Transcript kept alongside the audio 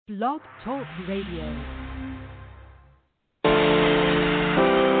Blog Talk Radio.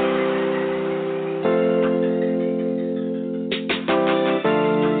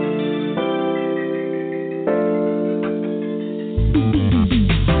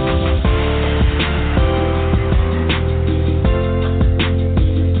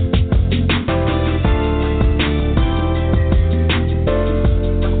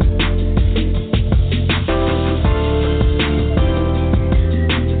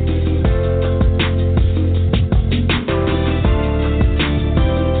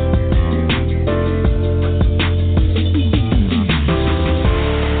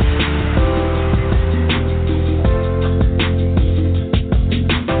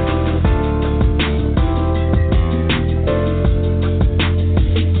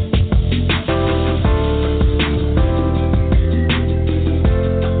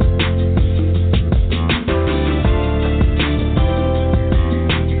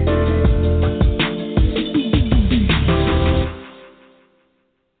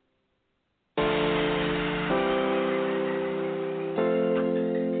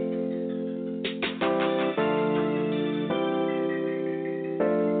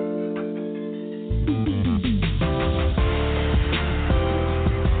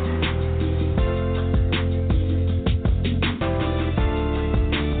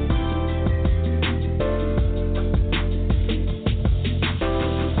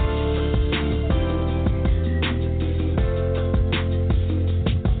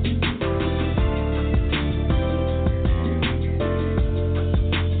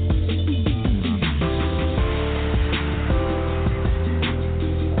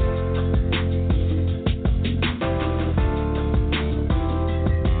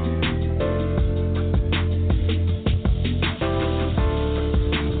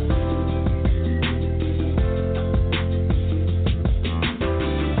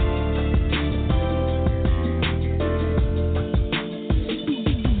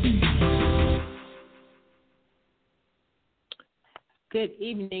 Good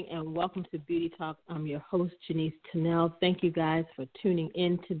evening and welcome to Beauty Talk. I'm your host, Janice Tennell. Thank you guys for tuning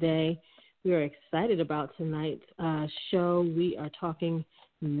in today. We are excited about tonight's show. We are talking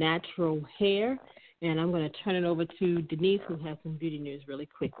natural hair, and I'm going to turn it over to Denise, who has some beauty news really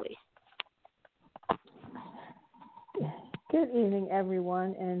quickly. Good evening,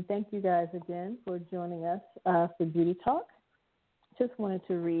 everyone, and thank you guys again for joining us for Beauty Talk. Just wanted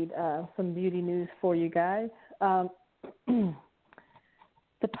to read some beauty news for you guys.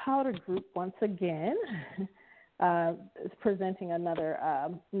 The Powder Group, once again, is presenting another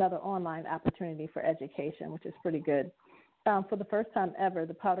online opportunity for education, which is pretty good. For the first time ever,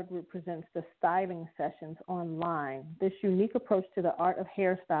 the Powder Group presents the styling sessions online. This unique approach to the art of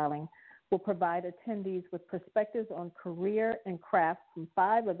hairstyling will provide attendees with perspectives on career and craft from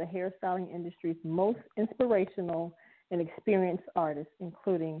 5 of the hairstyling industry's most inspirational and experienced artists,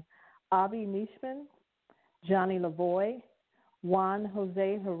 including Avi Nishman, Johnny Lavoie, Juan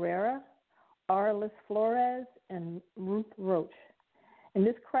Jose Herrera, Arlis Flores, and Ruth Roach. In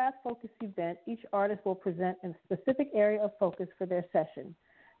this craft-focused event, each artist will present a specific area of focus for their session,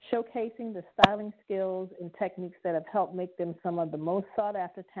 showcasing the styling skills and techniques that have helped make them some of the most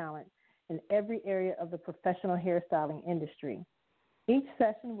sought-after talent in every area of the professional hairstyling industry. Each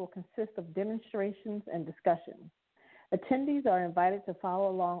session will consist of demonstrations and discussions. Attendees are invited to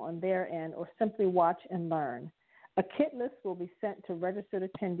follow along on their end or simply watch and learn. A kit list will be sent to registered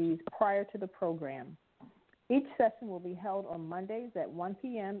attendees prior to the program. Each session will be held on Mondays at 1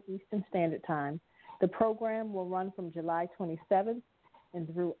 p.m. Eastern Standard Time. The program will run from July 27th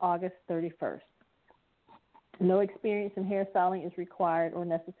and through August 31st. No experience in hairstyling is required or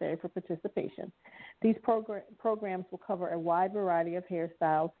necessary for participation. These programs will cover a wide variety of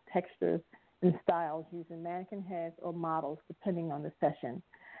hairstyles, textures, and styles using mannequin heads or models depending on the session.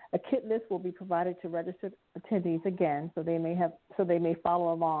 A kit list will be provided to registered attendees again, so they may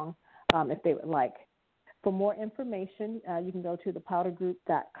follow along if they would like. For more information, you can go to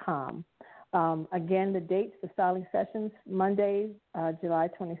thepowdergroup.com. Again, the dates, the styling sessions, Mondays, July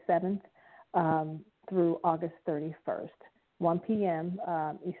 27th through August 31st, 1 p.m.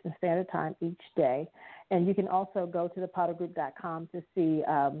 Eastern Standard Time each day. And you can also go to thepowdergroup.com to see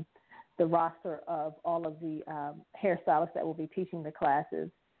the roster of all of the hairstylists that will be teaching the classes,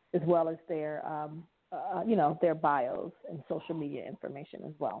 as well as their bios and social media information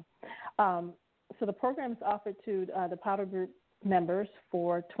as well. So the program is offered to the Powder Group members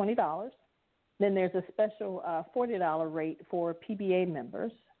for $20. Then there's a special $40 rate for PBA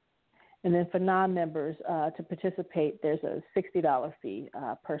members. And then for non-members to participate, there's a $60 fee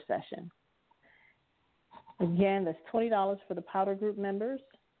per session. Again, that's $20 for the Powder Group members,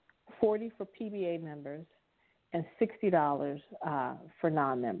 $40 for PBA members, and $60 for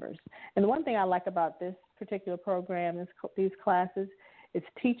non-members. And the one thing I like about this particular program, these classes, it's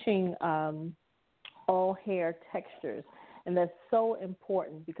teaching all hair textures, and that's so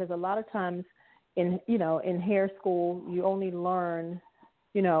important because a lot of times in hair school you only learn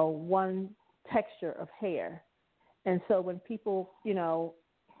one texture of hair, and so when people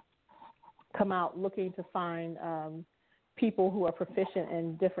come out looking to find people who are proficient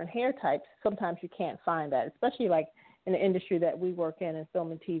in different hair types, sometimes you can't find that, especially like in the industry that we work in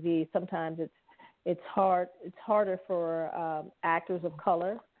film and TV. Sometimes it's harder for actors of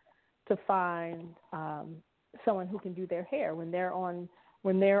color to find someone who can do their hair when they're on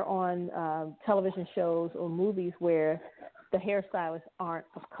television shows or movies where the hairstylists aren't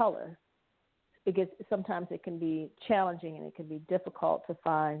of color. Sometimes it can be challenging and it can be difficult to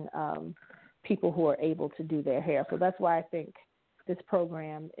find people who are able to do their hair. So that's why I think this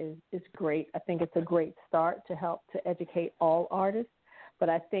program is great. I think it's a great start to help to educate all artists. But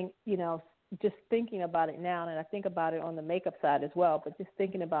I think, just thinking about it now, and I think about it on the makeup side as well, but just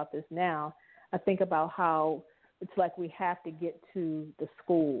thinking about this now, I think about how it's like we have to get to the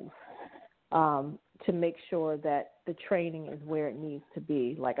schools to make sure that the training is where it needs to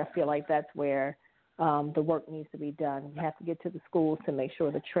be. Like, I feel like that's where the work needs to be done. You have to get to the schools to make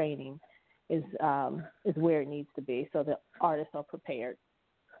sure the training is where it needs to be, so the artists are prepared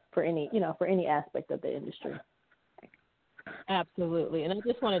for any aspect of the industry. Absolutely. And I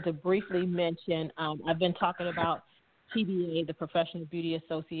just wanted to briefly mention, I've been talking about PBA, the Professional Beauty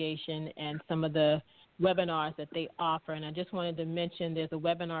Association, and some of the webinars that they offer. And I just wanted to mention there's a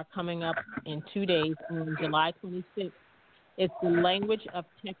webinar coming up in 2 days on July 26th. It's the Language of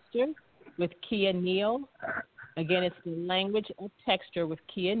Texture with Kia Neal. Again, it's the Language of Texture with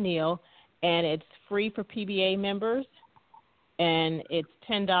Kia Neal, and it's free for PBA members, and it's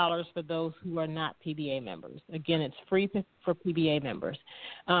 $10 for those who are not PBA members. Again, it's free for PBA members.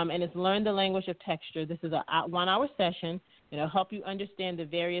 And it's Learn the Language of Texture. This is a 1-hour session. It'll help you understand the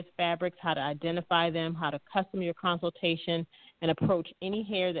various fabrics, how to identify them, how to custom your consultation, and approach any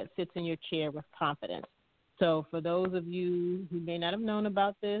hair that sits in your chair with confidence. So for those of you who may not have known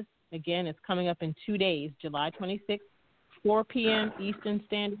about this, again, it's coming up in 2 days, July 26th, 4 p.m. Eastern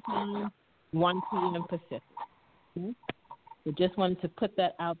Standard Time, 1 p.m. Pacific. Okay? So just wanted to put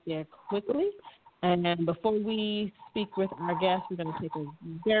that out there quickly. And then before we speak with our guests, we're going to take a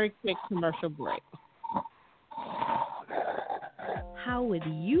very quick commercial break. How would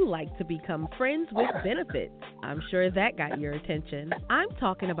you like to become friends with benefits? I'm sure that got your attention. I'm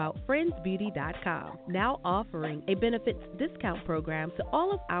talking about friendsbeauty.com, now offering a benefits discount program to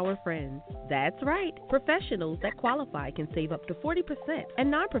all of our friends. That's right. Professionals that qualify can save up to 40%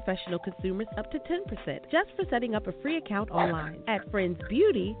 and non-professional consumers up to 10% just for setting up a free account online. At Friends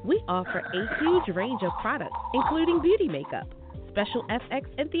Beauty, we offer a huge range of products, including beauty makeup, special FX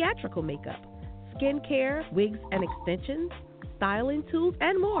and theatrical makeup, skincare, wigs and extensions, styling tools,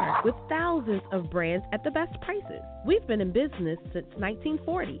 and more, with thousands of brands at the best prices. We've been in business since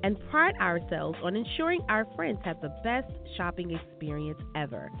 1940 and pride ourselves on ensuring our friends have the best shopping experience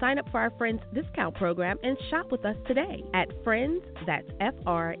ever. Sign up for our Friends discount program and shop with us today at Friends, that's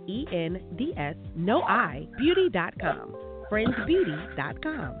FRENDS, no I, beauty.com.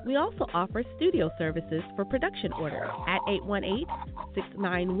 friendsbeauty.com. We also offer studio services for production orders at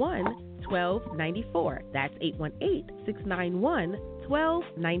 818-691-1294. That's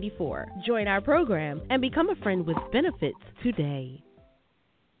 818-691-1294. Join our program and become a friend with benefits today.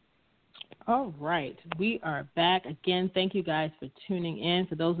 All right. We are back again. Thank you guys for tuning in.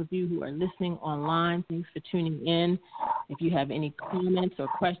 For those of you who are listening online, thanks for tuning in. If you have any comments or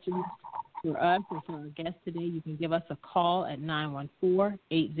questions for us or for our guest today, you can give us a call at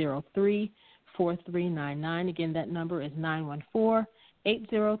 914-803-4399. Again, that number is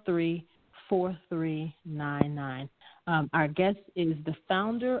 914-803-4399. Our guest is the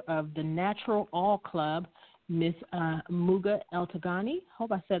founder of the NaturAll Club, Miss Muhga Eltigani.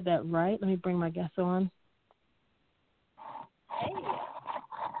 Hope I said that right. Let me bring my guest on. Hey.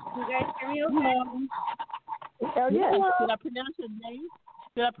 You guys hear me okay? Oh, yeah. Did I pronounce your name?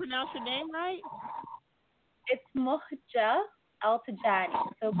 Did I pronounce your name right? It's Muhga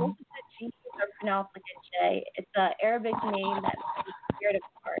Eltigani. So both of the G's are pronounced like a J. It's an Arabic name that's weird of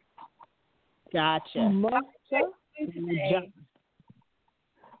course. Gotcha.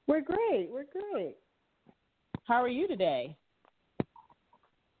 We're great. How are you today?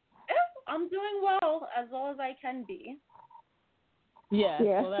 I'm doing well as I can be. Yes,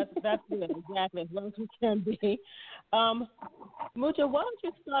 yeah. Well, that's good. Exactly, as well as we can be. Muhga, why don't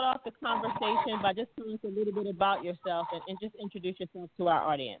you start off the conversation by just telling us a little bit about yourself and just introduce yourself to our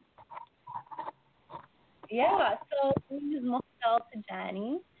audience? Yeah, so my name is Muhga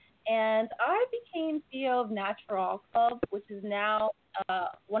Eltigani, and I became CEO of NaturAll Club, which is now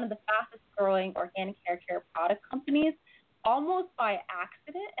one of the fastest growing organic hair care product companies, almost by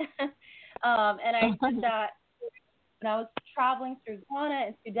accident. And I did that when I was traveling through Ghana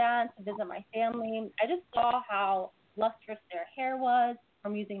and Sudan to visit my family. I just saw how lustrous their hair was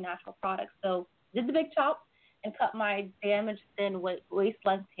from using natural products. So did the big chop and cut my damaged, thin,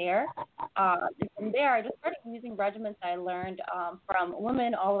 waist-length hair. And from there, I just started using regimens I learned from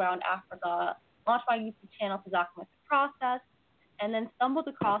women all around Africa, launched my YouTube channel to document the process, and then stumbled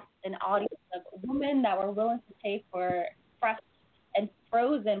across an audience of women that were willing to pay for fresh and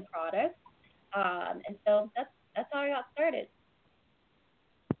frozen products. And so that's how I got started.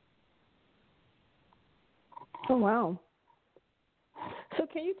 Oh, wow. So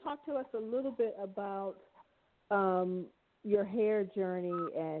can you talk to us a little bit about your hair journey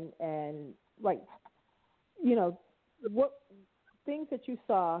and like, you know, what things that you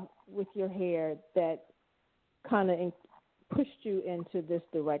saw with your hair that kind of pushed you into this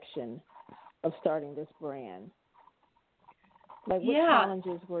direction of starting this brand? Like, what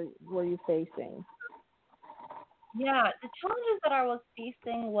challenges were you facing? Yeah, the challenges that I was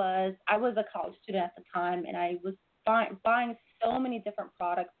facing was I was a college student at the time, and I was buying so many different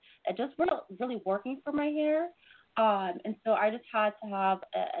products that just weren't really working for my hair. And so I just had to have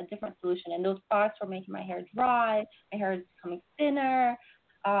a different solution. And those products were making my hair dry, my hair was becoming thinner,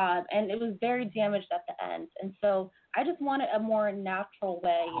 and it was very damaged at the end. And so I just wanted a more natural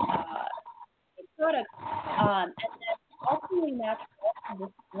way to product. And then ultimately NaturAll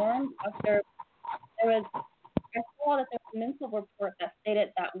was formed after I saw that there was an Mintel report that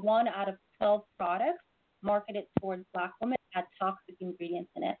stated that 1 out of 12 products marketed towards Black women had toxic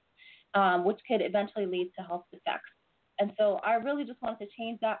ingredients in it, which could eventually lead to health effects. And so I really just wanted to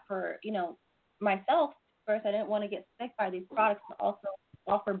change that for, myself. First, I didn't want to get sick by these products, but also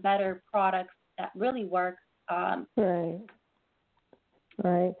offer better products that really work. Right.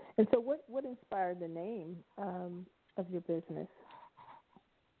 And so what inspired the name of your business?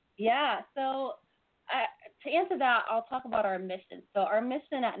 Yeah, so to answer that, I'll talk about our mission. So our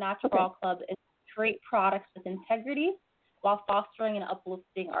mission at NaturAll Club is to create products with integrity while fostering and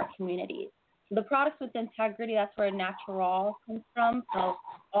uplifting our community. So the products with integrity, that's where NaturAll comes from. So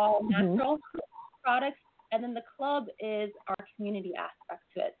all natural products. And then the club is our community aspect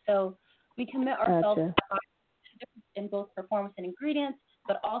to it. So we commit ourselves to in both performance and ingredients,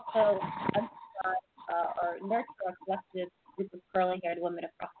 but also or nurture a collective group of curly-haired women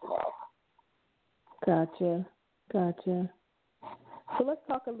across the world. Gotcha. So let's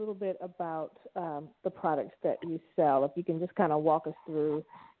talk a little bit about the products that you sell. If you can just kind of walk us through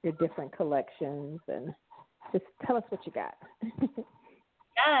your different collections and just tell us what you got.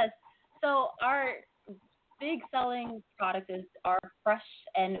 Yes. So our big selling product is our fresh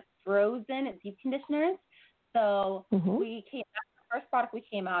and frozen deep conditioners. So that's the first product we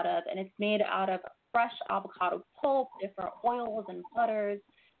came out of, and it's made out of fresh avocado pulp, different oils and butters.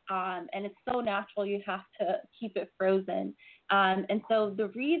 And it's so natural, you have to keep it frozen. And so the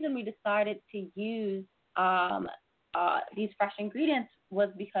reason we decided to use these fresh ingredients was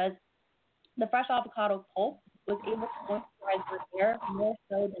because the fresh avocado pulp was able to moisturize your hair more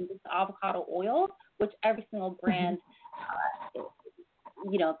so than just the avocado oil, which every single brand,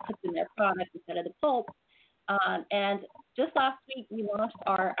 puts in their product instead of the pulp. And just last week, we launched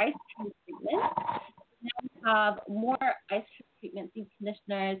our ice cream treatment. Now we have more ice cream treatment deep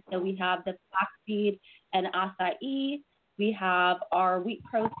conditioners. So we have the flaxseed and acai. We have our wheat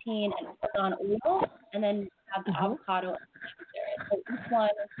protein and argan oil, and then we have the avocado and sugar. So each one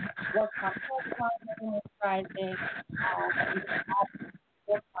works on moisturizing, and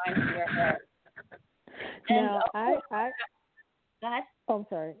works fine for your hair. Now, I'm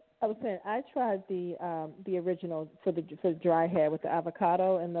sorry. I was saying I tried the original for the dry hair with the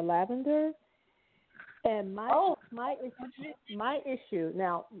avocado and the lavender. And my issue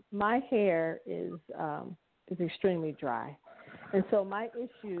now, my hair is extremely dry, and so my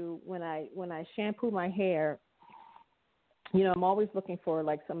issue when I shampoo my hair, I'm always looking for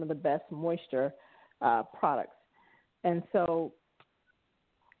like some of the best moisture products, and so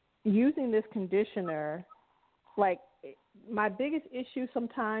using this conditioner, like my biggest issue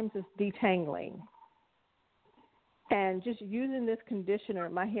sometimes is detangling, and just using this conditioner,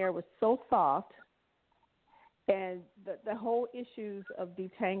 my hair was so soft. And the whole issues of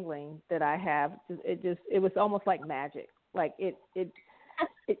detangling that I have, it was almost like magic. Like it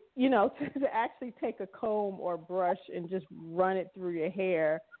to actually take a comb or brush and just run it through your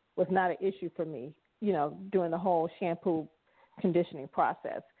hair was not an issue for me, during the whole shampoo conditioning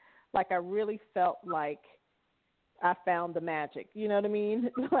process. Like I really felt like I found the magic. You know what I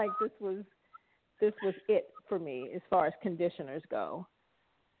mean? Like this was it for me as far as conditioners go.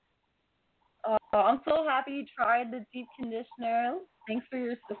 I'm so happy you tried the deep conditioner. Thanks for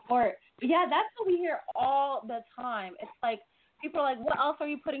your support. But yeah, that's what we hear all the time. It's like people are like, "What else are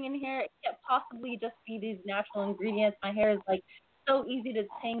you putting in here? It can't possibly just be these natural ingredients. My hair is like so easy to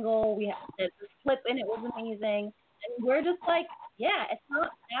tangle. We have the slip in it was amazing." And we're just like, "Yeah, it's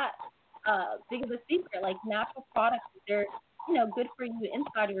not that big of a secret. Like natural products, if they're good for you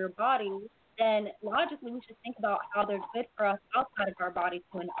inside of your body, then logically we should think about how they're good for us outside of our body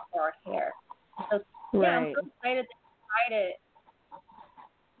too and for our hair." So yeah, I'm Right. so excited that you tried it.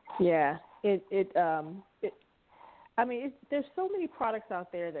 Yeah. There's so many products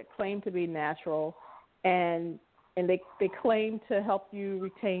out there that claim to be natural, and they claim to help you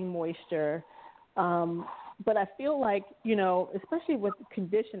retain moisture. But I feel like, especially with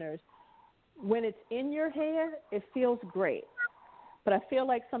conditioners, when it's in your hair, it feels great. But I feel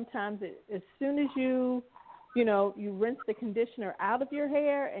like sometimes as soon as you rinse the conditioner out of your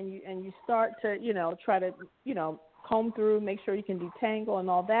hair and you start to, try to, comb through, make sure you can detangle and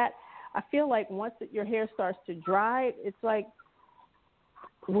all that, I feel like once your hair starts to dry, it's like,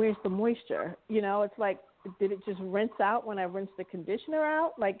 where's the moisture? It's like, did it just rinse out when I rinsed the conditioner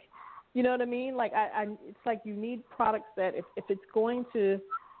out? Like, you know what I mean? Like, it's like you need products that if it's going to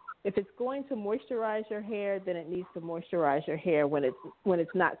moisturize your hair, then it needs to moisturize your hair when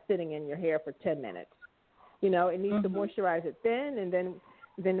it's not sitting in your hair for 10 minutes. It needs to moisturize it then, and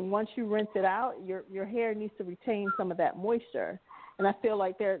then once you rinse it out, your hair needs to retain some of that moisture. And I feel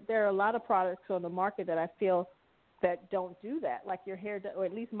like there are a lot of products on the market that I feel that don't do that. Like your hair, or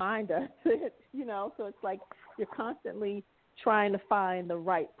at least mine does. So it's like you're constantly trying to find the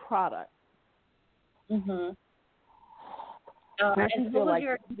right product. Mhm. I And just feel like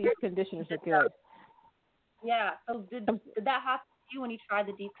your these conditioners are good. Yeah. So did that happen to you when you tried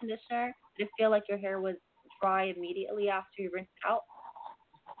the deep conditioner? Did it feel like your hair was dry immediately after you rinsed it out?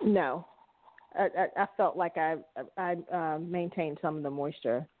 No, I felt like I maintained some of the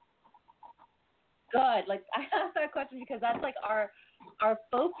moisture. Good. Like I asked that question because that's like our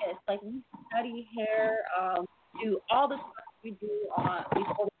focus. Like we study hair, do all the stuff we do on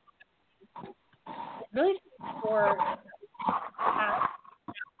before. It's really just for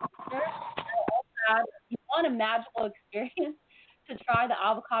you want a magical experience to try the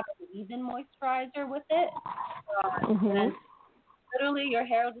avocado leave-in moisturizer with it. And literally your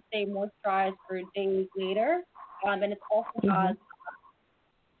hair will just stay moisturized for days later. And it also has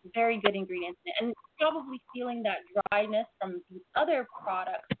very good ingredients in it. And probably feeling that dryness from these other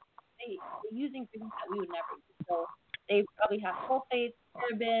products, they use ingredients that we would never use. So they probably have sulfates,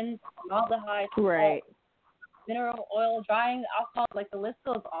 parabens, formaldehyde, right, mineral oil, drying alcohol, like the list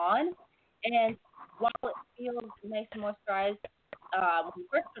goes on. And while it feels nice and moisturized, when you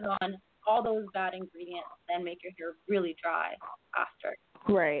first turn on, all those bad ingredients then make your hair really dry after.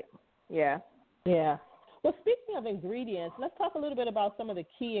 Right. Yeah. Yeah. Well, speaking of ingredients, let's talk a little bit about some of the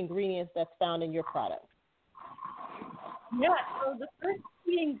key ingredients that's found in your product. Yeah, so the first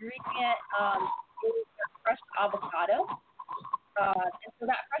key ingredient is fresh avocado. And so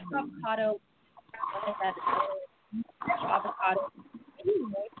that fresh avocado, like I said, fresh avocado, really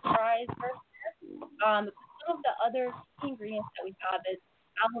moisturized first. Some of the other key ingredients that we have is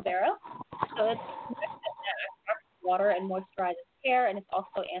aloe vera. So it's water and moisturizes hair, and it's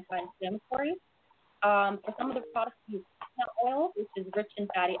also anti-inflammatory. For some of the products, we use coconut oil, which is rich in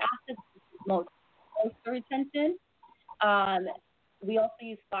fatty acids, which is moisture retention. We also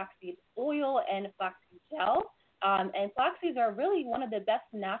use flaxseed oil and flaxseed gel. And flax seeds are really one of the best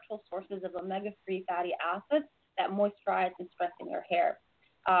natural sources of omega-3 fatty acids that moisturize and strengthen your hair.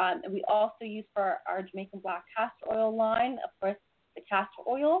 And we also use for our Jamaican black castor oil line, of course, the castor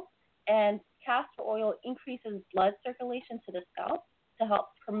oil. And castor oil increases blood circulation to the scalp to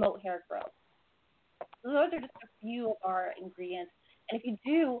help promote hair growth. So those are just a few of our ingredients. And if you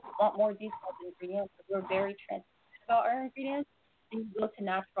do want more detailed ingredients, we're very transparent about our ingredients. You can go to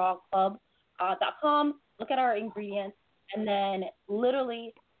NaturAllClub.com, look at our ingredients, and then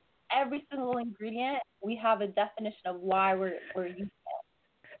literally every single ingredient, we have a definition of why we're using it.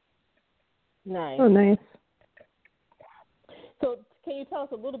 Nice. Oh, nice. So can you tell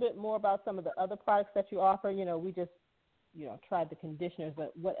us a little bit more about some of the other products that you offer? We just, tried the conditioners,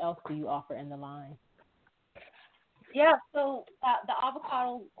 but what else do you offer in the line? Yeah, so the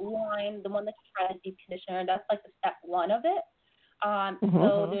avocado line, the one that you try the deep conditioner, that's like the step one of it.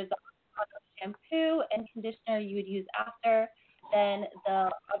 So there's the avocado shampoo and conditioner you would use after. Then the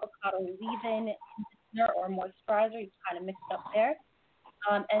avocado leave-in conditioner or moisturizer, you kind of mix it up there.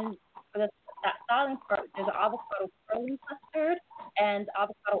 And for that styling part, there's an avocado curling custard and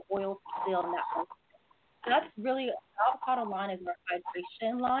avocado oil seal in that one. So that's really, the avocado line is our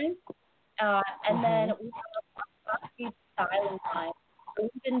hydration line. And then we have a flaxseed styling line. So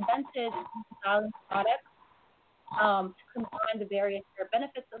we've invented styling products to combine the various hair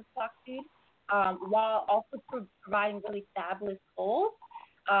benefits of flaxseed while also providing really fabulous goals.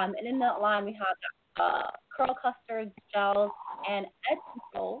 And in that line, we have curl custards, gels, and edge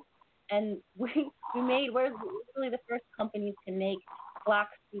control. And we're really the first companies to make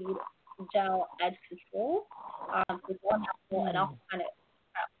flaxseed gel edge control. So it's all natural and also kind of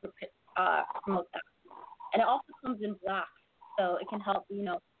promote that. And it also comes in black, so it can help,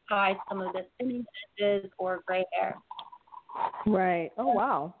 hide some of the thinning edges or gray hair. Right. Oh,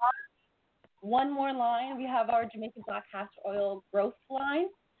 wow. One more line, we have our Jamaican Black Castor Oil Growth line.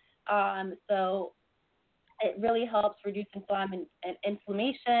 So it really helps reduce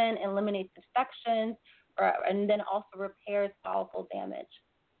inflammation, eliminates infections, and then also repairs follicle damage.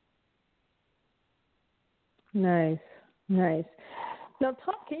 Nice. Now,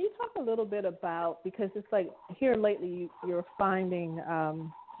 can you talk a little bit about, because it's like here lately you're finding,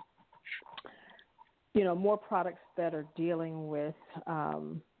 more products that are dealing with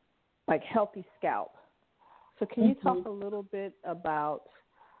like healthy scalp. So can you talk a little bit about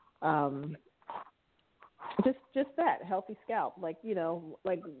just that healthy scalp? Like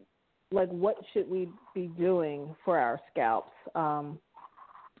what should we be doing for our scalps?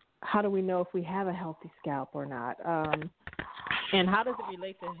 How do we know if we have a healthy scalp or not? And how does it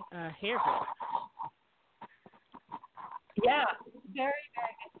relate to hair growth? Yeah, very,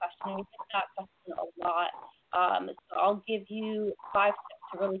 very good question. We get that question a lot. So I'll give you 5 tips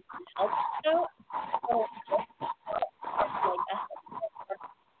to really help you out. So,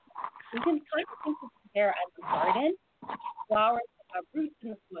 you can kind of think of hair as a garden. Flowers have roots in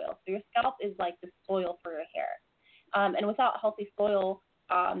the soil. So your scalp is like the soil for your hair. And without healthy soil,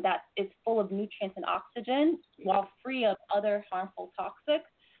 that is full of nutrients and oxygen while free of other harmful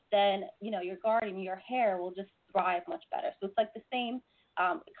toxics, then, your garden, your hair will just thrive much better. So it's like the same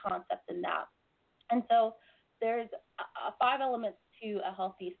concept in that. And so there's 5 elements to a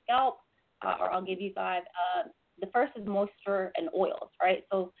healthy scalp, or I'll give you 5. The first is moisture and oils, right?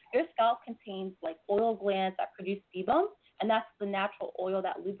 So your scalp contains like oil glands that produce sebum, and that's the natural oil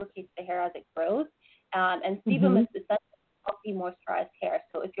that lubricates the hair as it grows. And sebum is essentially healthy, moisturized hair.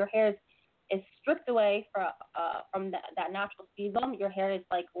 So if your hair is stripped away from that natural sebum, your hair is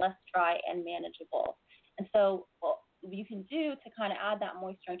like less dry and manageable. And so what you can do to kind of add that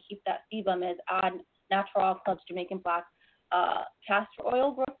moisture and keep that sebum is add NaturAll Club's Jamaican Black Castor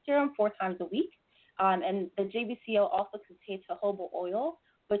Oil Growth Serum 4 times a week. And the JBCO also contains jojoba oil,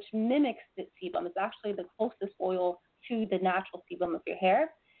 which mimics the sebum. It's actually the closest oil to the natural sebum of your hair.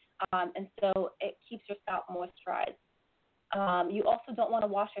 And so it keeps your scalp moisturized. You also don't want to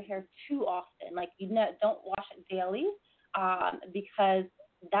wash your hair too often. Like don't wash it daily because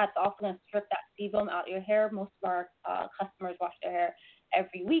that's also going to strip that sebum out of your hair. Most of our customers wash their hair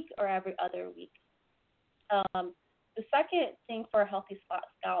every week or every other week. The second thing for a healthy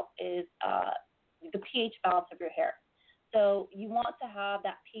scalp is the pH balance of your hair. So you want to have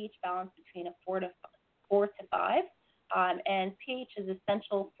that pH balance between a 4 to 5. And pH is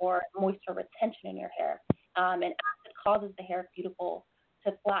essential for moisture retention in your hair. And acid causes the hair cuticle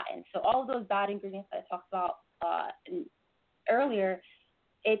to flatten. So all of those bad ingredients that I talked about earlier,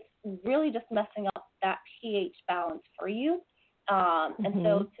 it's really just messing up that pH balance for you. And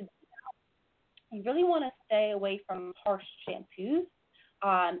so you really want to stay away from harsh shampoos.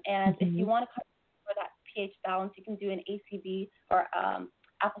 And if you want to cut for that pH balance, you can do an ACV or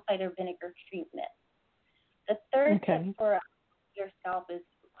apple cider vinegar treatment. The third tip for your scalp is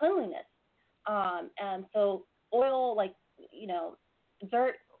cleanliness. And so oil,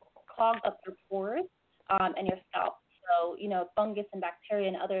 dirt clogs up your pores and your scalp. So, fungus and bacteria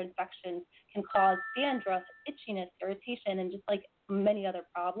and other infections can cause dandruff, itchiness, irritation, and just like many other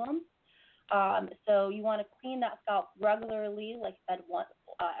problems. So you want to clean that scalp regularly, like I said, once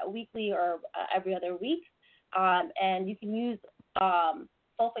weekly or every other week. And you can use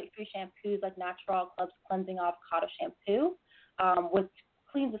sulfate-free shampoos like NaturAll Club's Cleansing Avocado Shampoo, which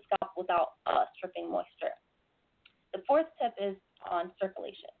cleans the scalp without stripping moisture. The fourth tip is on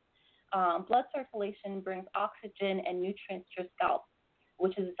circulation. Blood circulation brings oxygen and nutrients to your scalp,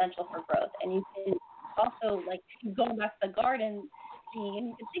 which is essential for growth. And you can also, going back to the garden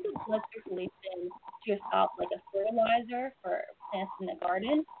scene, you can think of blood circulation to your scalp like a fertilizer for plants in the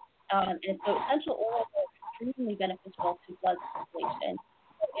garden. And so essential oils are extremely beneficial to blood circulation.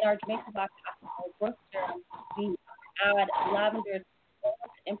 So in our Jamaican Black Castor Oil Growth Serum, we add lavender to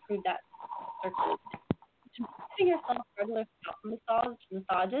improve that circulation. Giving yourself regular scalp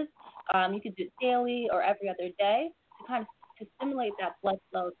massages. You could do it daily or every other day to kind of to stimulate that blood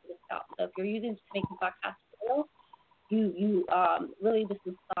flow to the scalp. So if you're using to make black castor oil, you really just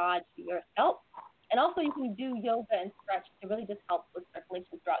massage your scalp. And also you can do yoga and stretch to really just help with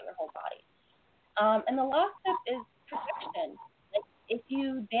circulation throughout your whole body. And the last step is protection. Like if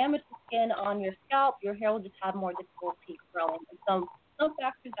you damage the skin on your scalp, your hair will just have more difficulty growing. And some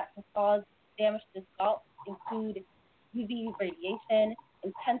factors that can cause damage to the scalp include UV radiation,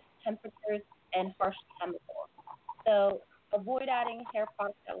 intense temperatures, and harsh chemicals. So avoid adding hair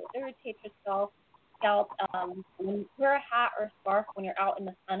products that will irritate your scalp. When you wear a hat or a scarf when you're out in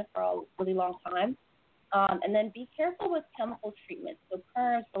the sun for a really long time. And then be careful with chemical treatments. So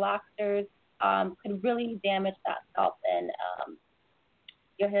perms, relaxers could really damage that scalp, and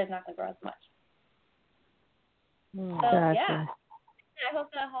your hair is not going to grow as much. So, gotcha. yeah, I hope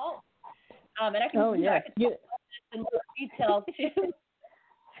that helps. And I can, I can talk about this in more detail, too.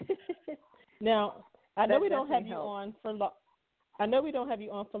 Now, I know we don't have you on for long. I know we don't have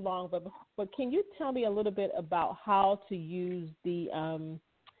you on for long, but can you tell me a little bit about how to use the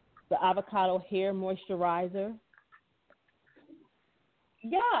avocado hair moisturizer?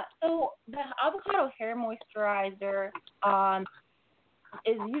 Yeah, so the avocado hair moisturizer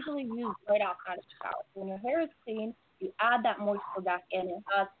is usually used right outside of the shower. So when your hair is clean, you add that moisture back in. It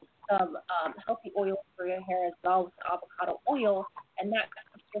has some healthy oils for your hair as well with the avocado oil, and that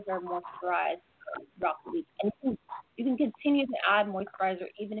keeps your hair moisturized throughout the week. And you can continue to add moisturizer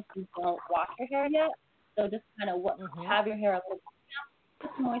even if you don't wash your hair yet. So just kind of have your hair a little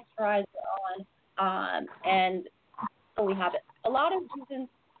put the moisturizer on, and so we have it. A lot of reasons.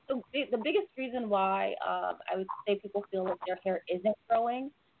 So the biggest reason why I would say people feel like their hair isn't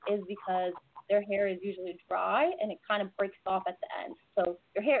growing is because their hair is usually dry and it kind of breaks off at the end. So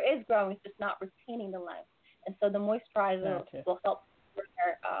your hair is growing, it's just not retaining the length. And so the moisturizer will help your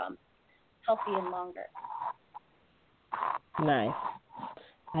hair healthy and longer. Nice.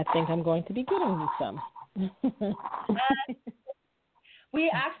 I think I'm going to be getting you some. We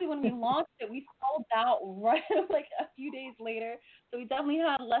actually, when we launched it, we sold out right like a few days later. So we definitely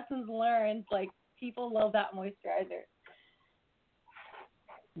had lessons learned. Like people love that moisturizer.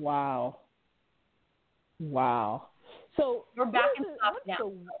 Wow. So we're back in stock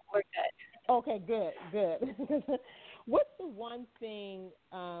now. We're good. Okay, good. What's the one thing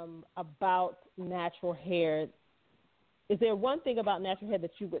about natural hair? Is there one thing about natural hair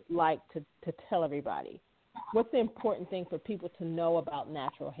that you would like to tell everybody? What's the important thing for people to know about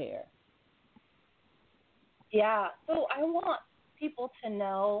natural hair? Yeah, so I want people to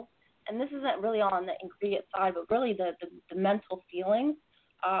know, and this isn't really on the ingredient side, but really the mental feelings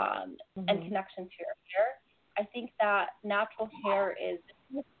and connection to your hair. I think that natural hair is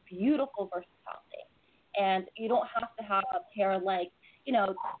this beautiful versatility, and you don't have to have hair like,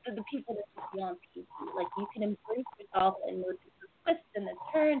 the people that you see on TV. Like, you can embrace yourself and notice the twists and the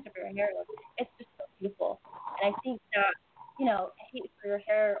turns of your hair. It's just so beautiful. And I think that, hate for your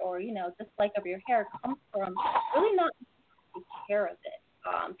hair or, dislike of your hair comes from really not taking care of it,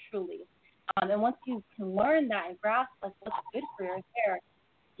 truly. And once you can learn that and grasp, like, what's good for your hair,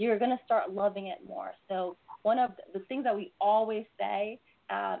 you're going to start loving it more. So one of the things that we always say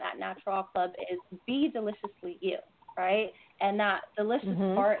at NaturAll Club is be deliciously you, right? And that delicious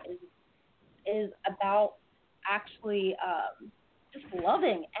part is about actually just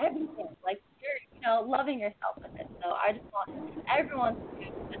loving everything. Like, you're, loving yourself with it. So I just want everyone to do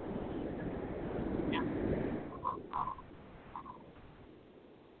this. Yeah.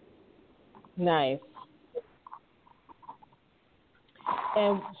 Nice.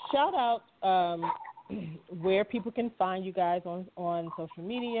 And shout out where people can find you guys on social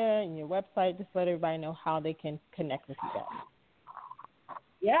media and your website. Just let everybody know how they can connect with you guys.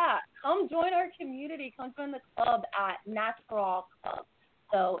 Yeah, come join our community. Come join the club at NaturAll Club.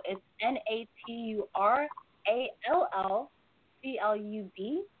 So it's NaturAll Club.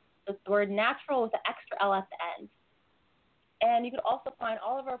 It's the word natural with the extra L at the end. And you can also find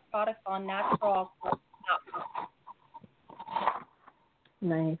all of our products on naturallclub.com.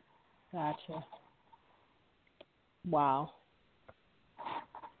 Nice. Gotcha. Wow.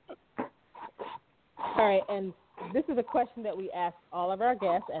 All right, and this is a question that we ask all of our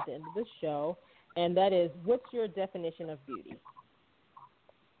guests at the end of the show, and that is, what's your definition of beauty?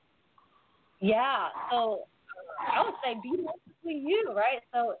 Yeah, so I would say be mostly you, right?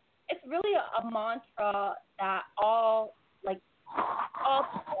 So it's really a mantra that all people,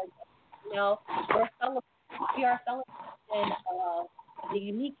 we are celebrating the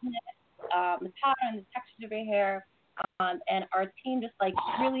uniqueness, the pattern, the texture of your hair, and our team just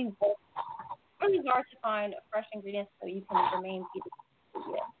really works hard to find fresh ingredients so you can remain vegan.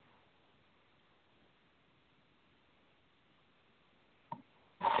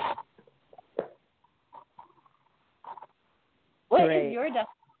 What is your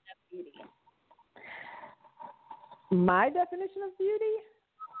definition of beauty? My definition of beauty?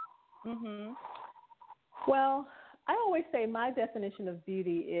 Mhm. Well, I always say my definition of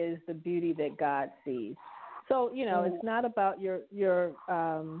beauty is the beauty that God sees. So, it's not about your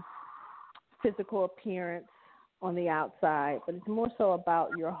physical appearance on the outside, but it's more so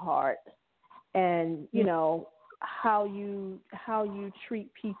about your heart and, how you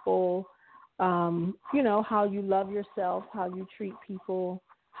treat people, how you love yourself, how you treat people,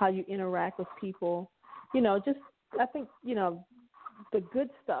 how you interact with people. I think, the good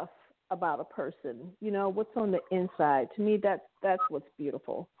stuff about a person, what's on the inside. To me, that's what's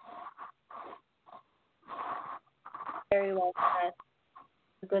beautiful. Very well said.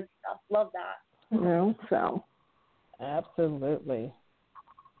 The good stuff. Love that. So. Absolutely.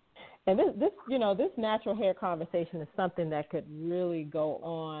 And this natural hair conversation is something that could really go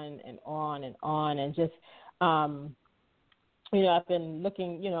on and on and on. And just, I've been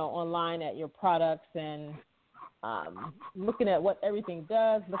looking, online at your products and looking at what everything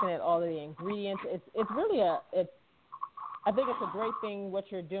does, looking at all of the ingredients. It's really I think it's a great thing what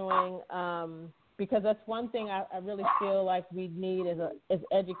you're doing, because that's one thing I really feel like we need is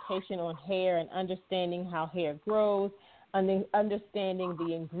education on hair and understanding how hair grows, and understanding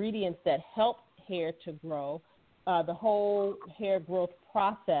the ingredients that help hair to grow, the whole hair growth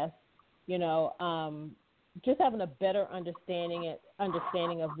process. Just having a better understanding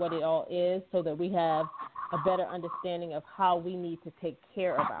of what it all is, so that we have a better understanding of how we need to take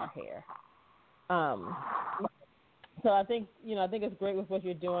care of our hair. So I think it's great with what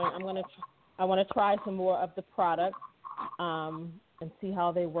you're doing. I want to try some more of the products and see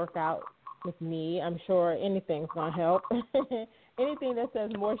how they work out with me. I'm sure anything's going to help. Anything that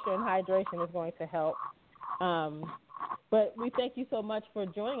says moisture and hydration is going to help. But we thank you so much for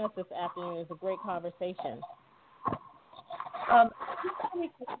joining us this afternoon. It was a great conversation. Just really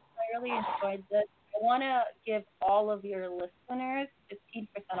quick, I really enjoyed this. I want to give all of your listeners 15%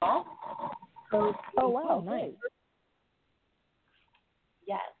 off. Oh, wow, nice.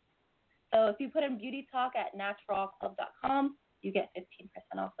 Yes. So if you put in Beauty Talk at NaturAllClub.com, you get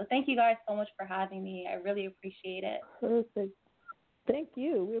 15% off. So thank you guys so much for having me. I really appreciate it. Perfect. Thank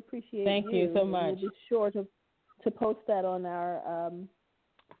you. We appreciate Thank you so much. We'll be sure to post that on our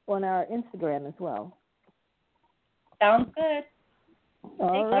Instagram as well. Sounds good.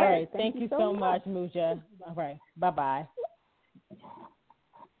 All right. Thank you so much, Muhga. All right. Bye-bye.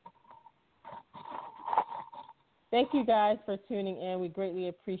 Thank you guys for tuning in. We greatly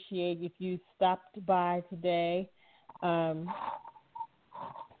appreciate if you stopped by today. We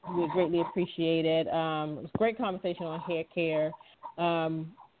greatly appreciate it. It was a great conversation on hair care.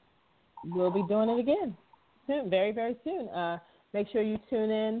 We'll be doing it again soon, very, very soon. Make sure you tune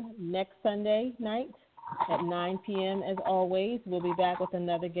in next Sunday night at 9 p.m. as always. We'll be back with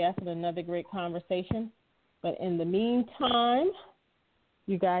another guest and another great conversation. But in the meantime,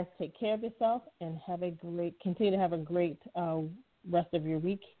 you guys take care of yourself and continue to have a great rest of your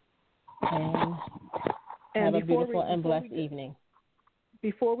week, and have a beautiful and blessed evening.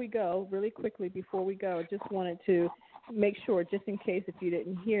 Before we go, really quickly, I just wanted to make sure, just in case if you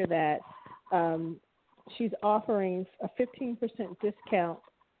didn't hear that, she's offering a 15% discount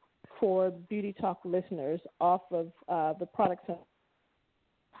for Beauty Talk listeners off of the products.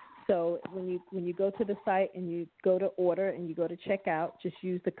 So when you go to the site and you go to order and you go to checkout, just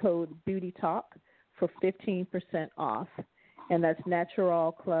use the code Beauty Talk for 15% off, and that's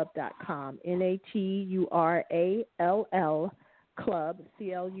NaturAllClub.com, NaturAll Club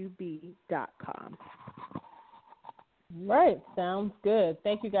CLUB.com. Right, sounds good.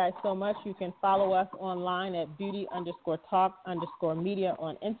 Thank you guys so much. You can follow us online at beauty_talk_media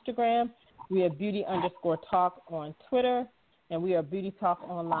on Instagram. We are beauty_talk on Twitter. And we are Beauty Talk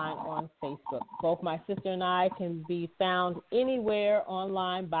Online on Facebook. Both my sister and I can be found anywhere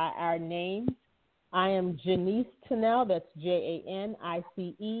online by our names. I am Janice Tunnell, that's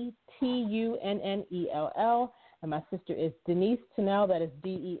JANICETUNNELL, and my sister is Denise Tunnell, that is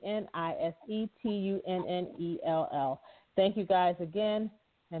DENISETUNNELL. Thank you guys again,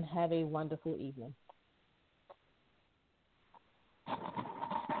 and have a wonderful evening.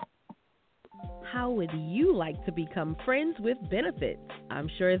 How would you like to become friends with benefits? I'm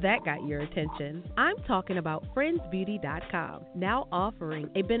sure that got your attention. I'm talking about friendsbeauty.com, now offering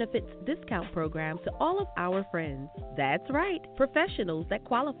a benefits discount program to all of our friends. That's right. Professionals that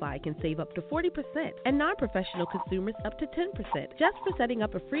qualify can save up to 40% and non-professional consumers up to 10% just for setting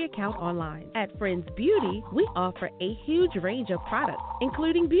up a free account online. At Friends Beauty, we offer a huge range of products,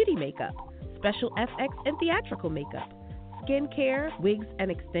 including beauty makeup, special FX and theatrical makeup, skincare, wigs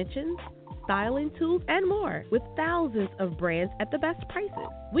and extensions, styling tools, and more, with thousands of brands at the best prices.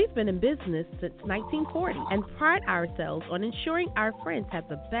 We've been in business since 1940 and pride ourselves on ensuring our friends have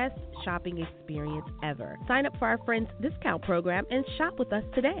the best shopping experience ever. Sign up for our Friends discount program and shop with us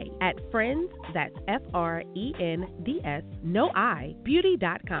today at Friends, that's FRENDS, no I,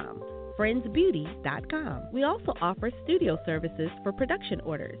 beauty.com. friendsbeauty.com. We also offer studio services for production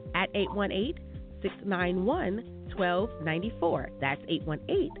orders at 818-691-1294. That's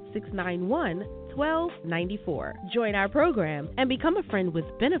 818-691-1294. Join our program and become a friend with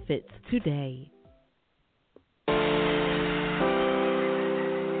benefits today.